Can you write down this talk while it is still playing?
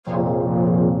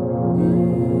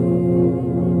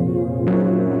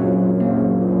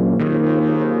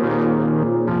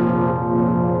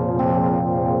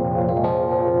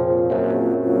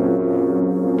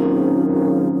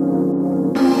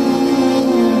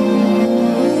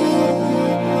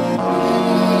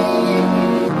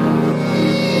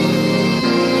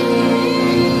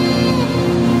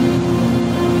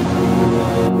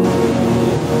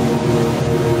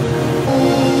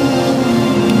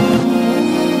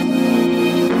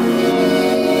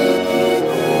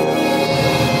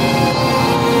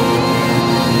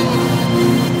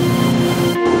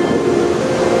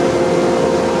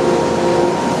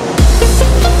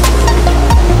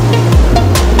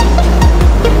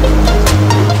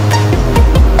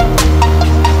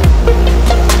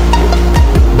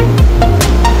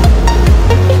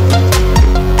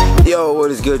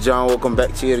good, John? Welcome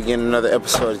back to yet again another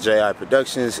episode of J.I.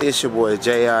 Productions. It's your boy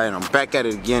J.I. and I'm back at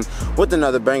it again with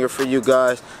another banger for you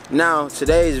guys. Now,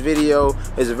 today's video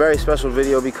is a very special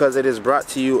video because it is brought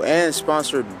to you and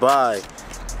sponsored by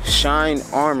Shine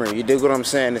Armor. You dig what I'm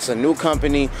saying? It's a new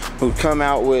company who come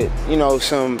out with, you know,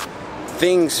 some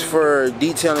things for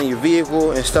detailing your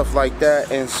vehicle and stuff like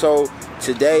that. And so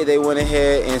today they went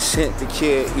ahead and sent the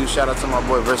kid, huge shout out to my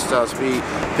boy Versatile Speed,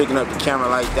 picking up the camera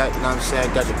like that, you know what I'm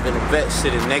saying? Got the Vet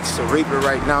sitting next to Reaper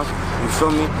right now, you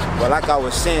feel me? But like I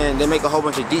was saying, they make a whole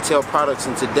bunch of detailed products,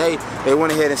 and today they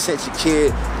went ahead and sent your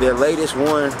kid their latest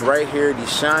one right here, the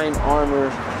Shine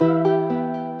Armor.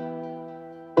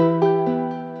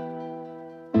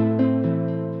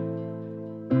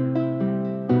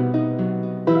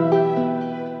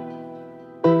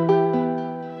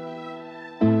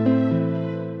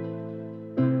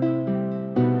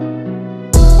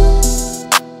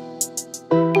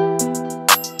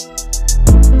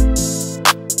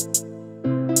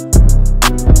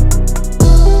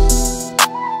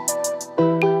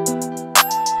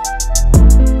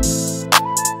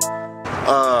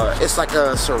 It's like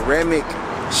a ceramic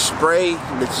spray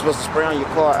that you're supposed to spray on your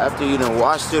car after you done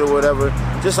washed it or whatever.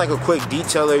 Just like a quick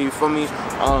detailer, you feel me?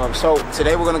 So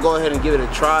today we're gonna go ahead and give it a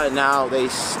try. Now they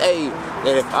say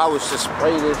that if I was to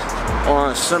spray this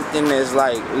on something that's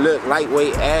like look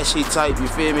lightweight, ashy type, you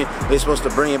feel me? They're supposed to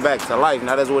bring it back to life.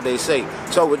 Now that's what they say.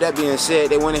 So with that being said,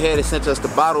 they went ahead and sent us the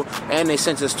bottle and they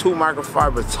sent us 2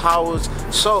 microfiber towels.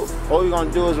 So what we're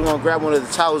gonna do is we're gonna grab one of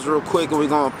the towels real quick and we're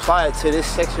gonna apply it to this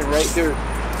section right here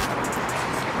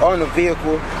on the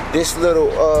vehicle. This little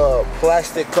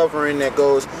plastic covering that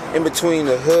goes in between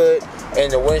the hood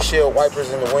and the windshield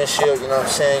wipers and the windshield, you know what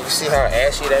I'm saying? You see how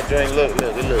ashy that joint look?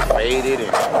 Look, it look faded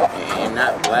and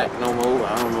not black no more.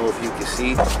 I don't know if you can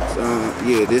see.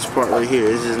 Yeah, this part right here,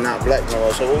 this is not black no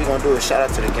more. So what we're gonna do is shout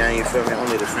out to the gang, you feel me?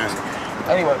 Only the family.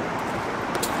 Anyway,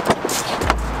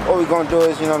 what we're gonna do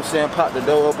is, you know what I'm saying, pop the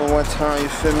door open one time, you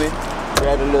feel me?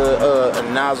 Grab a little a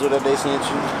nozzle that they sent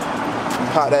you.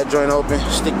 Pop that joint open,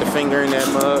 stick the finger in that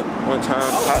mug one time,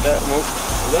 pop that move.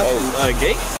 Is that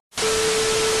gate?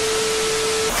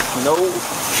 No.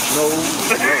 No.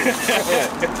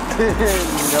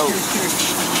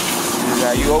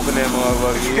 Now you open that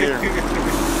motherfucker here.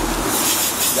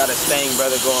 Got a stain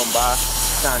brother going by,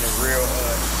 sounding real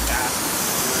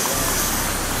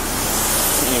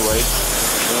anyway,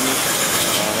 feel me?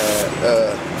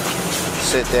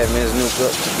 Set that Ms. Nuke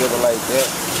up together like that.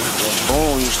 And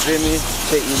boom, you feel me?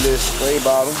 Take your little spray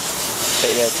bottle.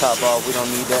 Take that top off. We don't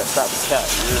need that. Stop the cap.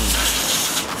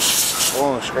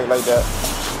 Boom, straight like that.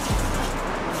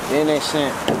 Then they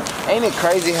sent. Ain't it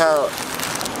crazy how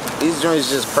these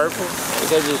joints just purple?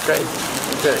 That's just crazy.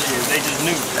 Yeah, they just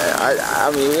knew.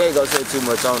 I mean, we ain't gonna say too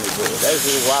much on it, but that's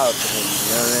just wild to me.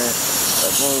 You know what I mean?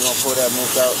 But boom, we're gonna pull that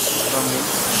moose out from me.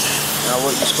 Now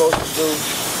what you're supposed to do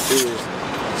is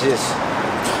just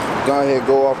go ahead and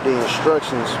go off the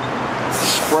instructions.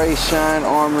 Spray Shine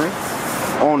Armor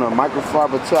on a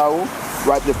microfiber towel.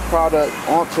 Wipe the product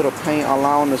onto the paint,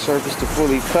 allowing the surface to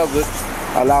fully cover.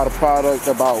 Allow the product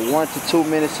about 1 to 2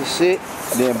 minutes to sit,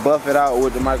 then buff it out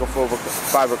with the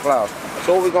microfiber cloud.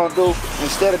 So what we're gonna do,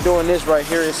 instead of doing this right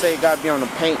here, it say it gotta be on the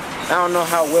paint. I don't know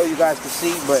how well you guys can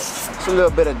see, but it's a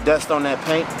little bit of dust on that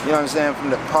paint, you know what I'm saying, from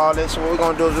the polish. So what we're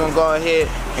gonna do is we're gonna go ahead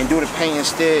and do the paint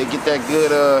instead, get that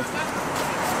good,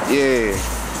 yeah, you know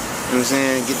what I'm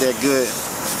saying, get that good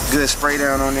spray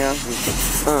down on there.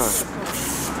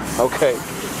 Okay.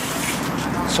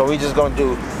 So we just gonna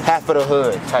do half of the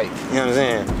hood type, you know what I'm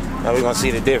saying? Now we're gonna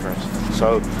see the difference.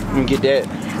 So we can get that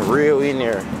real in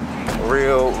there.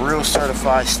 Real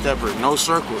certified stepper. No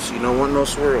circles, you don't want no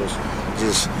swirls.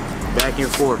 Just back and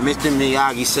forth. Mr.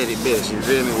 Miyagi said it best, you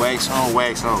feel me? Wax on,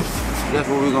 wax on. That's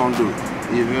what we're gonna do.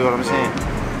 You feel what I'm saying?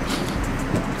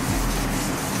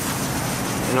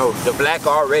 You know, the black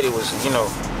already was, you know,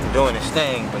 doing its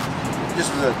thing, but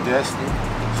just a little dusty.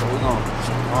 So we're gonna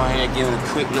go ahead and give it a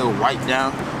quick little wipe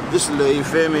down. Just a little, you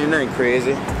feel me? Nothing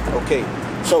crazy. Okay,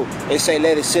 so they say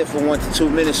let it sit for 1 to 2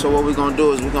 minutes. So what we're gonna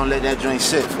do is we're gonna let that joint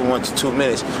sit for 1 to 2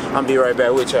 minutes. I'll be right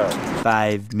back with y'all.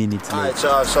 5 minutes later. Alright,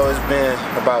 y'all, so it's been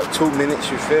about 2 minutes,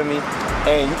 you feel me?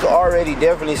 And you can already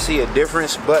definitely see a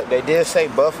difference, but they did say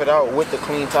buff it out with the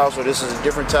clean towel. So this is a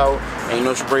different towel. Ain't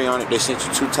no spray on it. They sent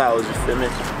you 2 towels, you feel me?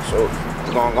 So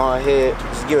we're gonna go ahead,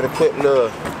 just give it a quick little, you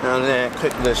know what I'm saying?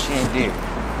 Quick little shindig.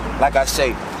 Like I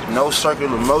say, no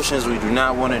circular motions. We do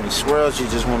not want any swirls. You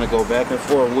just want to go back and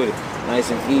forth with it.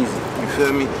 Nice and easy. You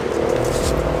feel me?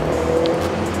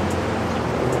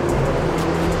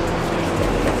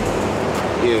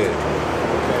 Yeah.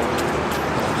 Okay.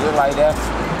 Just like that.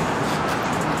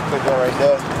 Put that right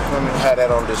there. feel me? Had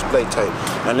that on display type.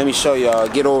 Now let me show y'all.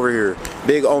 Get over here.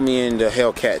 Big Omi and the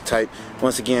Hellcat type.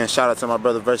 Once again, shout out to my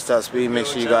brother Versatile Speed. Make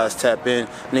sure you guys tap in.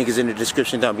 Link is in the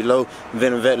description down below.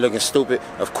 Venom Vet looking stupid,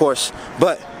 of course.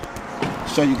 But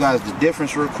show you guys the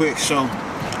difference real quick. So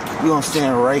we're gonna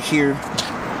stand right here.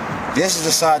 This is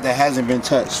the side that hasn't been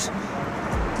touched.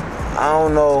 I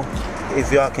don't know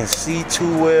if y'all can see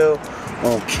too well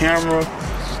on camera,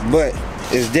 but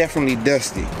it's definitely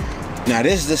dusty. Now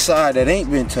this is the side that ain't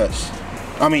been touched.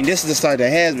 I mean, this is the side that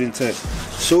has been touched.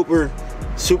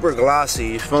 Super glossy,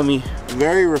 you feel me?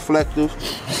 Very reflective.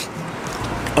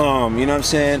 You know what I'm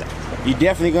saying? You're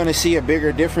definitely gonna see a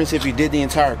bigger difference if you did the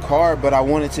entire car, but I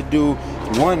wanted to do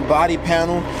one body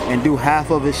panel and do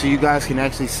half of it so you guys can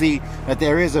actually see that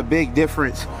there is a big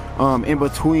difference in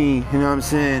between, you know what I'm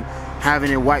saying,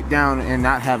 having it wiped down and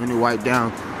not having it wiped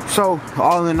down. So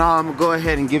all in all, I'm gonna go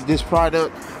ahead and give this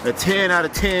product a 10 out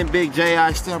of 10 big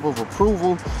JI stamp of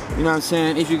approval. You know what I'm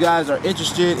saying? If you guys are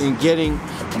interested in getting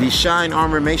the Shine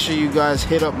Armor, make sure you guys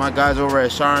hit up my guys over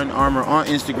at Shine Armor on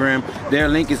Instagram. Their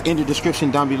link is in the description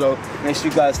down below. Make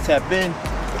sure you guys tap in.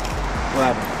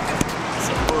 What happened?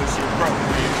 Some bullshit, bro.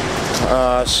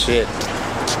 Shit.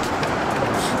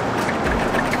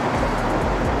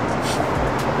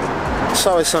 It's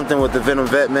always something with the Venom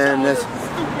Vet, man.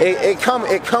 It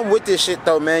come with this shit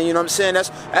though, man. You know what I'm saying?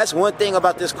 That's one thing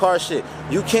about this car shit.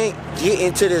 You can't get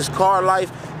into this car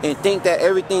life and think that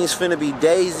everything's finna be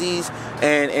daisies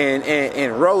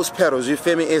and rose petals. You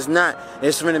feel me? It's not.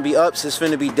 It's finna be ups. It's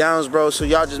finna be downs, bro. So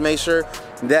y'all just make sure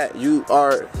that you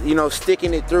are, you know,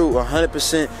 sticking it through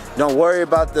 100%. Don't worry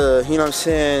about the, you know what I'm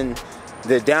saying,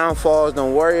 the downfalls.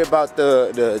 Don't worry about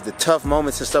the tough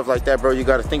moments and stuff like that, bro. You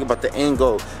got to think about the end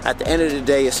goal. At the end of the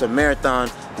day, it's a marathon,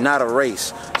 not a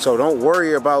race. So don't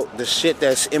worry about the shit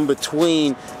that's in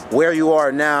between where you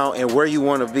are now and where you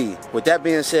want to be. With that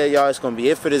being said, y'all, it's gonna be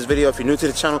it for this video. If you're new to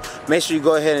the channel, make sure you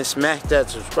go ahead and smash that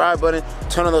subscribe button,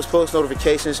 turn on those post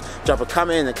notifications, drop a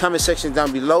comment in the comment section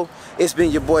down below. It's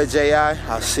been your boy JI.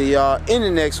 I'll see y'all in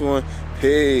the next one.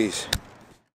 Peace.